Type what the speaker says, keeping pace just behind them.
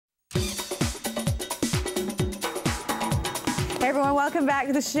Hey everyone, welcome back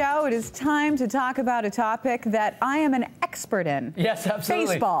to the show. It is time to talk about a topic that I am an expert in. Yes,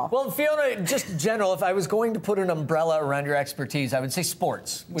 absolutely. Baseball. Well, Fiona, just general, if I was going to put an umbrella around your expertise, I would say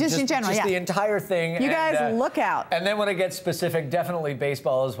sports. Just in general, just the entire thing. You guys look out. And then when it gets specific, definitely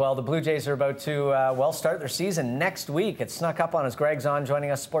baseball as well. The Blue Jays are about to, start their season next week. It snuck up on us. Gregg Zaun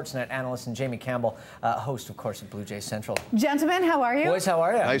joining us, Sportsnet analyst, and Jamie Campbell, host, of course, of Blue Jays Central. Gentlemen, how are you? Boys, how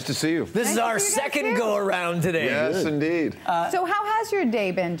are you? Nice to see you. This is our second go-around today. Yes, indeed. So how has your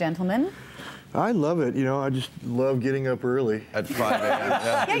day been, gentlemen? I love it. You know, I just love getting up early. At 5 a.m.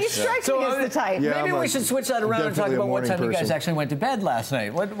 Yeah, you strike me as the type. Yeah, maybe we should switch that around and talk about what time you guys actually went to bed last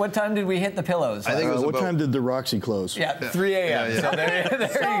night. What time did we hit the pillows? I think it was what time did the Roxy close? Yeah, 3 a.m. So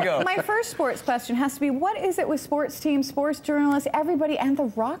there you go. My first sports question has to be, what is it with sports teams, sports journalists, everybody, and the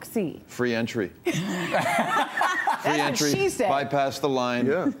Roxy? Free entry. Free entry, she said. Bypass the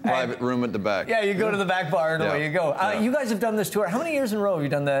line, private room at the back. Yeah, you go to the back bar and away you go. You guys have done this tour. How many years in a row have you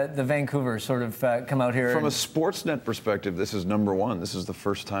done the Vancouver sort of come out here? From a Sportsnet perspective, this is #1. This is the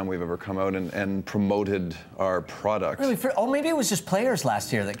first time we've ever come out and promoted our product. Really? Maybe it was just players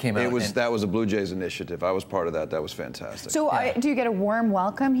last year that came out. That was a Blue Jays initiative. I was part of that. That was fantastic. So do you get a warm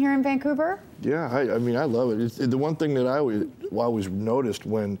welcome here in Vancouver? Yeah, I mean, I love it. It's the one thing that I always noticed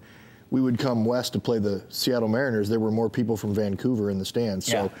when we would come west to play the Seattle Mariners, there were more people from Vancouver in the stands.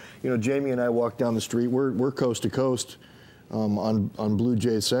 So, you know, Jamie and I walk down the street. We're coast to coast on Blue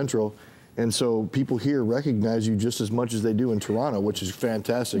Jays Central. And so people here recognize you just as much as they do in Toronto, which is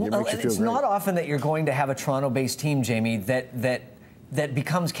fantastic. It makes you feel great. It's not often that you're going to have a Toronto-based team, Jamie, that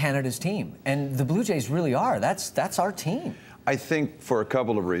becomes Canada's team. And the Blue Jays really are. That's our team. I think for a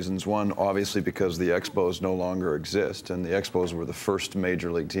couple of reasons. One, obviously because the Expos no longer exist, and the Expos were the first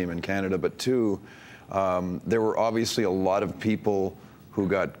major league team in Canada. But two, there were obviously a lot of people who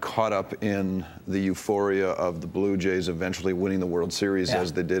got caught up in the euphoria of the Blue Jays eventually winning the World Series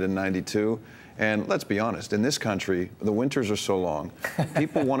as they did in '92. And let's be honest, in this country, the winters are so long.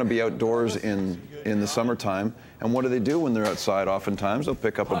 People want to be outdoors in the summertime. And what do when they're outside? Oftentimes, they'll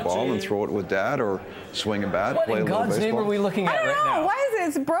pick up a ball and throw it with dad or swing a bat, play a little baseball. What in God's name are we looking at right now? I don't know. Why is it?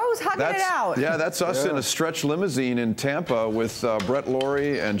 It's bros hugging it out. Yeah, that's us in a stretch limousine in Tampa with Brett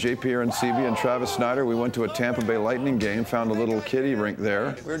Laurie and JP Arancibia and Travis Snyder. We went to a Tampa Bay Lightning game, found a little kiddie rink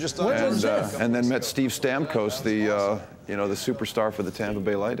there. We were just and then met Steve Stamkos, the superstar for the Tampa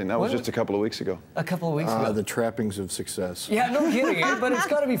Bay Lightning. That was just a couple of weeks ago. A couple of weeks ago. The trappings of success. Yeah, no kidding. But it's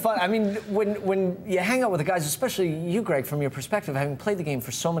got to be fun. I mean, when you hang out with the guys, especially you, Greg, from your perspective, having played the game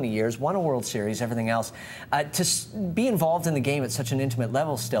for so many years, won a World Series, everything else, to be involved in the game at such an intimate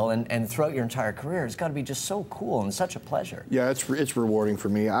level still and throughout your entire career, it's got to be just so cool and such a pleasure. Yeah, it's rewarding for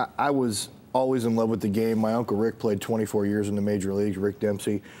me. I was always in love with the game. My Uncle Rick played 24 years in the major leagues, Rick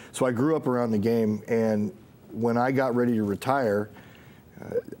Dempsey. So I grew up around the game, and when I got ready to retire,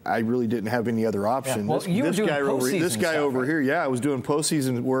 I really didn't have any other option. Yeah. Well, this guy over here, yeah, I was doing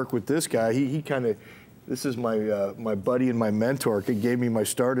postseason work with this guy. He kind of, this is my buddy and my mentor. He gave me my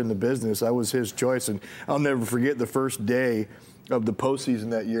start in the business. I was his choice, and I'll never forget the first day of the postseason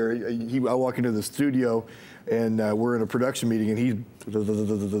that year. I walk into the studio, and we're in a production meeting, and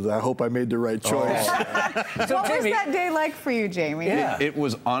I hope I made the right choice. So what was that day like for you, Jamie? Yeah. It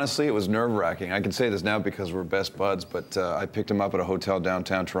was, honestly, it was nerve-wracking. I can say this now because we're best buds, but I picked him up at a hotel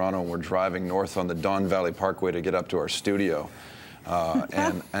downtown Toronto, and we're driving north on the Don Valley Parkway to get up to our studio.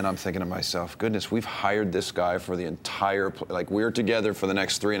 And I'm thinking to myself, goodness, we've hired this guy for the entire, we're together for the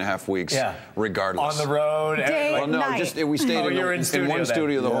next 3.5 weeks, regardless. On the road. We stayed in one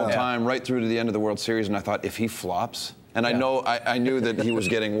studio the whole time, right through to the end of the World Series, and I thought, if he flops, and I knew that he was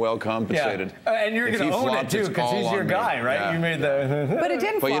getting well compensated. And you're going to own it too, because he's your guy, right? Yeah. You made the. But it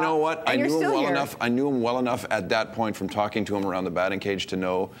didn't flop. But you know what? I knew him well enough. I knew him well enough at that point from talking to him around the batting cage to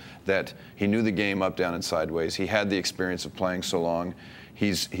know that he knew the game up, down, and sideways. He had the experience of playing so long.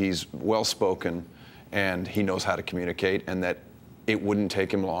 He's well spoken, and he knows how to communicate, and that it wouldn't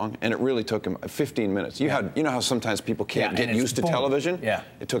take him long, and it really took him 15 minutes. You know how sometimes people can't get used to television? Yeah.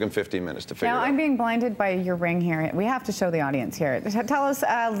 It took him 15 minutes to figure it out. Now, I'm being blinded by your ring here. We have to show the audience here. Tell us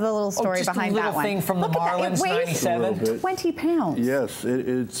the little story behind that one. Just a little thing from the Marlins, 97. 20 pounds. Yes,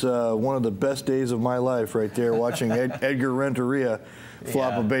 it's one of the best days of my life right there, watching Edgar Renteria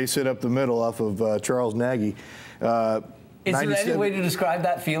flop a base hit up the middle off of Charles Nagy. Is there any way to describe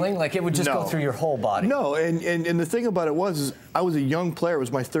that feeling? Like it would just go through your whole body? No, and the thing about it is I was a young player. It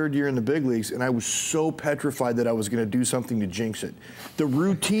was my 3rd year in the big leagues, and I was so petrified that I was going to do something to jinx it. The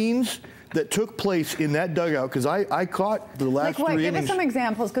routines that took place in that dugout, because I caught the last like what? 3 Give innings. us some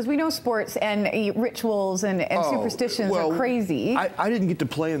examples, because we know sports and rituals and superstitions are crazy. I didn't get to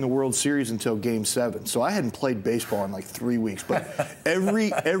play in the World Series until Game 7, so I hadn't played baseball in like 3 weeks. But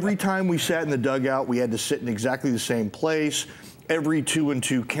every time we sat in the dugout, we had to sit in exactly the same place. Every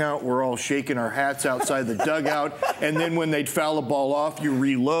 2-2 count, we're all shaking our hats outside the dugout. And then when they'd foul a ball off, you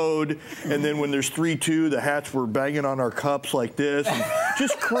reload. And then when there's 3-2, the hats were banging on our cups like this. And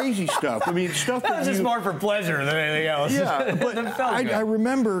just crazy stuff. I mean, stuff that was just more for pleasure than anything else. Yeah, but I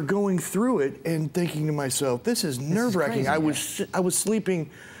remember going through it and thinking to myself, this is nerve-wracking. I was sleeping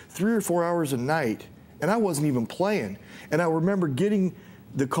 3 or 4 hours a night, and I wasn't even playing. And I remember getting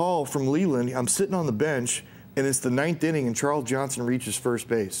the call from Leland. I'm sitting on the bench, and it's the 9th inning, and Charles Johnson reaches first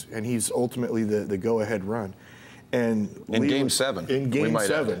base, and he's ultimately the go-ahead run. And in Game 7. In Game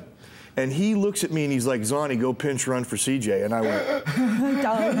 7. And he looks at me, and he's like, Zauni, go pinch run for CJ. And I went,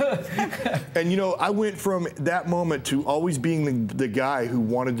 and you know, I went from that moment to always being the guy who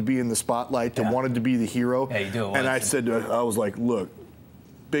wanted to be in the spotlight to wanted to be the hero. Yeah, you do. And I said, I was like, look,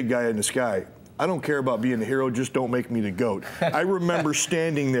 big guy in the sky, I don't care about being the hero, just don't make me the GOAT. I remember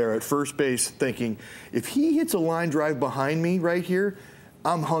standing there at first base thinking, if he hits a line drive behind me right here,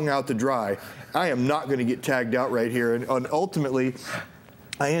 I'm hung out to dry. I am not going to get tagged out right here. And ultimately,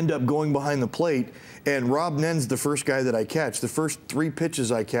 I end up going behind the plate, and Rob Nen's the first guy that I catch. The first 3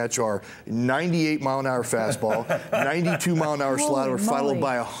 pitches I catch are 98-mile-an-hour fastball, 92-mile-an-hour slider, followed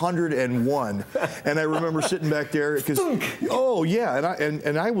by 101. And I remember sitting back there because, oh yeah,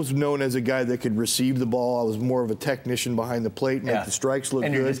 and I was known as a guy that could receive the ball. I was more of a technician behind the plate, make the strikes look good.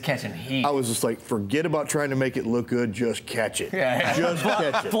 And you're just catching heat. I was just like, forget about trying to make it look good, just catch it. Just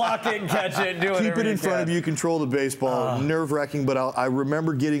catch it. Block it and catch it. Do Keep it in front of you, control the baseball. Nerve-wracking, but I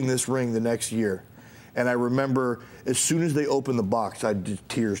remember getting this ring the next year. And I remember as soon as they opened the box,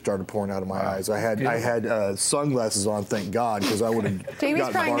 tears started pouring out of my eyes. I had sunglasses on, thank God, because I would have. Jamie's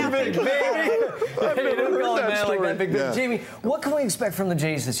crying now. Jamie, what can we expect from the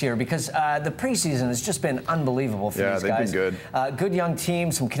Jays this year? Because the preseason has just been unbelievable for these guys. Yeah, they've been good. Good young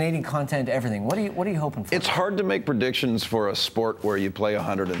team, some Canadian content, everything. What are you hoping for? It's hard to make predictions for a sport where you play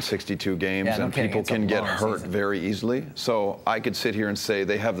 162 games and people can get hurt very easily. So I could sit here and say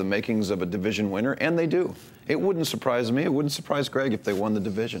they have the makings of a division winner, and they do. It wouldn't surprise me. It wouldn't surprise Greg if they won the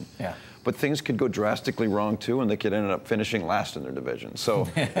division. Yeah. But things could go drastically wrong too, and they could end up finishing last in their division. So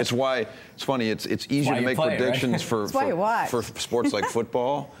it's why it's funny. It's easier to make predictions for sports like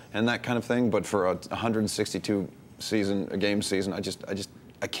football and that kind of thing. But for a 162 game season,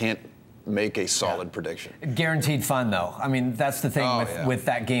 I can't make a solid prediction. Guaranteed fun, though. I mean, that's the thing with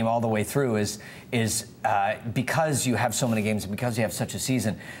that game all the way through is because you have so many games and because you have such a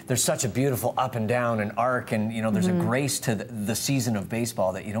season, there's such a beautiful up and down and arc, and you know there's a grace to the season of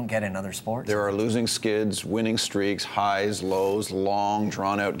baseball that you don't get in other sports. There are losing skids, winning streaks, highs, lows, long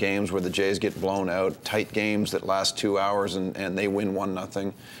drawn-out games where the Jays get blown out, tight games that last 2 hours and they win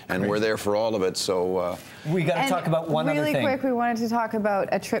 1-0, and we're there for all of it. So we got to talk about one other thing. Really quick, we wanted to talk about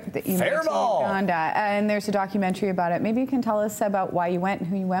a trip that you made to Uganda, and there's a documentary about it. Maybe you can tell us about why you went and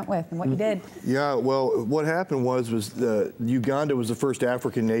who you went with and what you did. Yeah, well, what happened was Uganda was the first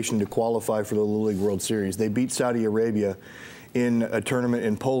African nation to qualify for the Little League World Series. They beat Saudi Arabia in a tournament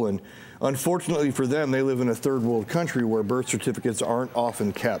in Poland. Unfortunately for them, they live in a third world country where birth certificates aren't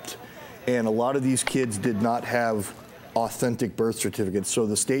often kept. And a lot of these kids did not have authentic birth certificates, so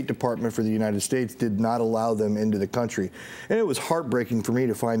the State Department for the United States did not allow them into the country. And it was heartbreaking for me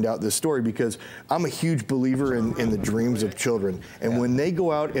to find out this story because I'm a huge believer in the dreams of children. And when they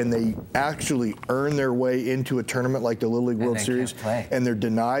go out and they actually earn their way into a tournament like the Little League World Series and they're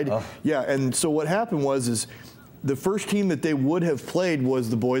denied, and so what happened was the first team that they would have played was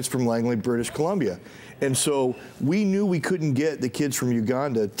the boys from Langley, British Columbia. And so we knew we couldn't get the kids from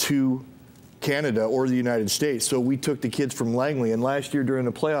Uganda to Canada or the United States, so we took the kids from Langley. And last year during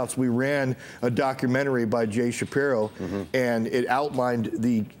the playoffs, we ran a documentary by Jay Shapiro, and it outlined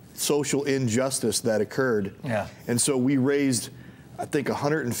the social injustice that occurred. And so we raised, I think,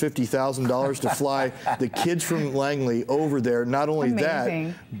 $150,000 to fly the kids from Langley over there. Not only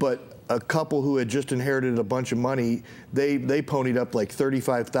that, but a couple who had just inherited a bunch of money, they ponied up like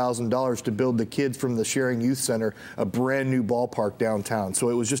 $35,000 to build the kids from the Sharing Youth Center a brand new ballpark downtown. So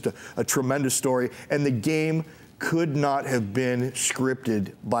it was just a tremendous story. And the game could not have been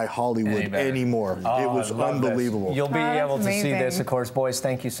scripted by Hollywood anymore. Oh, it was unbelievable. This. You'll be able to amazing. see this, of course. Boys,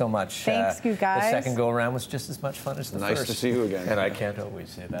 thank you so much. Thanks, you guys. The second go-around was just as much fun as the first. Nice to see you again. And I can't always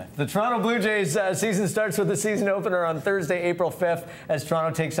say that. The Toronto Blue Jays season starts with the season opener on Thursday, April 5th, as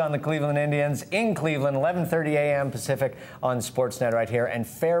Toronto takes on the Cleveland Indians in Cleveland, 11:30 a.m. Pacific on Sportsnet right here. And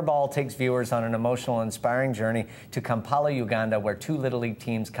Fair Ball takes viewers on an emotional, inspiring journey to Kampala, Uganda, where two Little League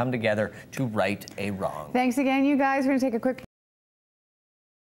teams come together to right a wrong. Thanks again, you guys. We're going to take a quick